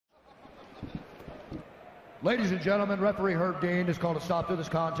Ladies and gentlemen, referee Herb Dean has called a stop to this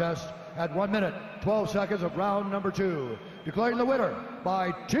contest at 1 minute, 12 seconds of round number 2. Declaring the winner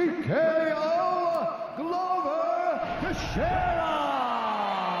by TKO, Glover Teixeira!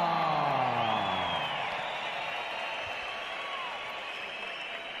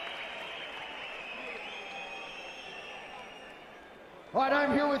 All right,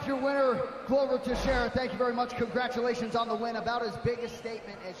 I'm here with your winner, Glover Teixeira. Thank you very much. Congratulations on the win. About as big a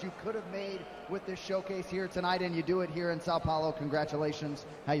statement as you could have made with this showcase here tonight, and you do it here in Sao Paulo. Congratulations.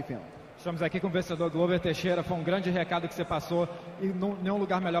 How you feeling? Estamos aqui com o vencedor Glover Teixeira. Foi grande recado que você passou e nenhum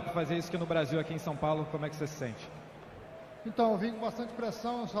lugar melhor para fazer isso que no Brasil, aqui em São Paulo. Como é que você se sente? Então, eu vim com bastante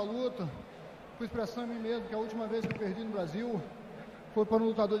pressão nessa luta. Pus pressão em mim mesmo, que a última vez que eu perdi no Brasil foi para um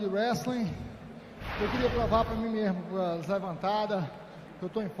lutador de wrestling. Eu queria provar para mim mesmo, para as levantadas, que eu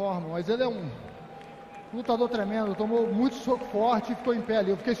estou em forma. Mas ele é um lutador tremendo, tomou muito soco forte e ficou em pé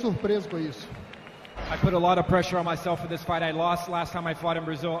ali. Eu fiquei surpreso com isso. I put a lot of pressure on myself for this fight. I lost last time I fought in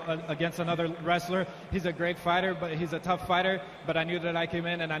Brazil against another wrestler. He's a great fighter, but he's a tough fighter. But I knew that I came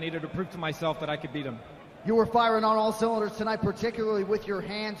in and I needed to prove to myself that I could beat him. You were firing on all cylinders tonight, particularly with your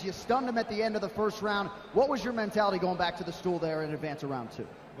hands. You stunned him at the end of the first round. What was your mentality going back to the stool there in advance of round 2?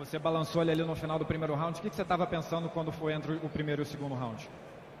 Você balançou ele ali no final do primeiro round. O que você estava pensando quando foi entre o primeiro e o segundo round?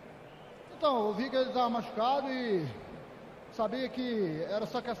 Então, eu vi que ele estava machucado e sabia que era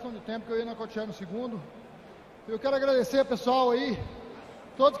só questão de tempo que eu ia nocautear no segundo. Eu quero agradecer, pessoal, aí,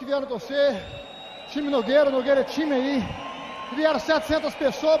 todos que vieram torcer, time Nogueira é time aí, vieram 700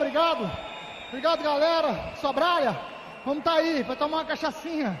 pessoas, obrigado, galera, Sobralha, vamos estar aí, para tomar uma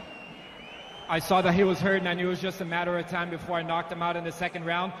cachaçinha. I saw that he was hurt and I knew it was just a matter of time before I knocked him out in the second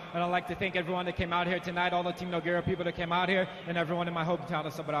round. And I'd like to thank everyone that came out here tonight, all the Team Nogueira people that came out here, and everyone in my hometown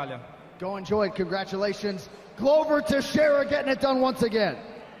of Sobralha. Go enjoy it. Congratulations. Glover Teixeira getting it done once again.